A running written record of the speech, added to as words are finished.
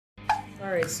All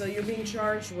right, so you're being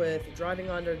charged with driving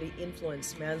under the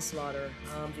influence, manslaughter,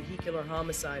 vehicular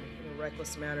homicide in a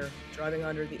reckless manner, driving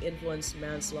under the influence,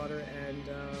 manslaughter, and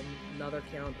another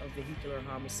count of vehicular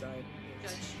homicide.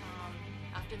 Judge,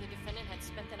 after the defendant had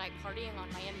spent the night partying on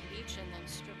Miami Beach and then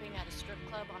stripping at a strip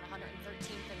club on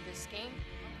 113th and Biscayne,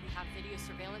 we have video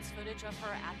surveillance footage of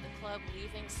her at the club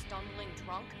leaving stumbling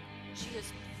drunk. She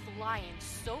is flying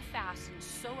so fast and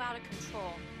so out of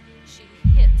control. She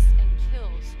hits and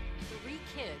kills 3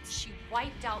 kids. She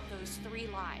wiped out those 3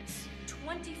 lives.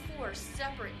 24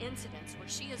 separate incidents where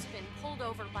she has been pulled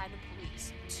over by the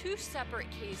police. 2 separate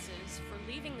cases for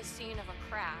leaving the scene of a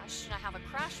crash. And I have a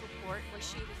crash report where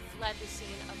she fled the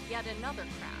scene of yet another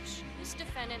crash. This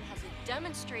defendant has a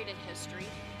demonstrated history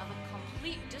of a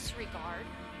complete disregard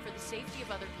for the safety of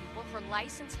other people. Her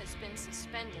license has been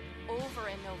suspended over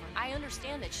and over. I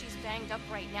understand that she's banged up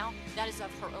right now. That is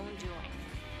of her own doing.